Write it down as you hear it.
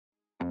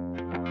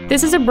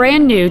This is a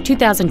brand new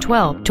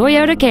 2012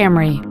 Toyota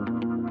Camry.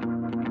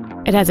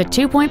 It has a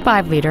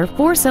 2.5-liter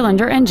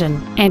four-cylinder engine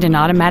and an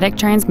automatic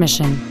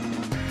transmission.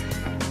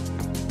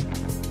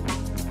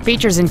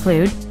 Features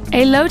include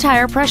a low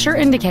tire pressure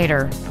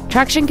indicator,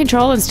 traction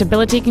control and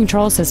stability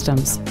control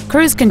systems,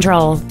 cruise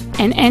control,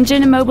 an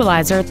engine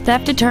immobilizer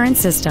theft deterrent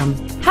system,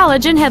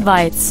 halogen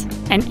headlights,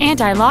 an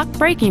anti-lock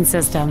braking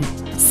system,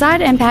 side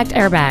impact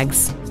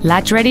airbags,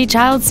 latch-ready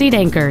child seat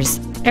anchors,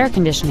 air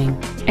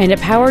conditioning, and a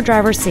power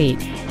driver seat.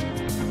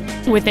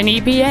 With an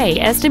EPA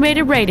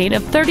estimated rating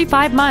of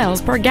 35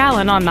 miles per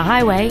gallon on the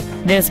highway,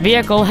 this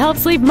vehicle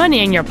helps leave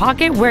money in your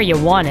pocket where you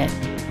want it.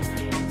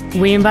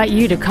 We invite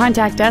you to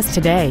contact us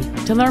today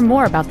to learn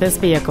more about this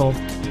vehicle.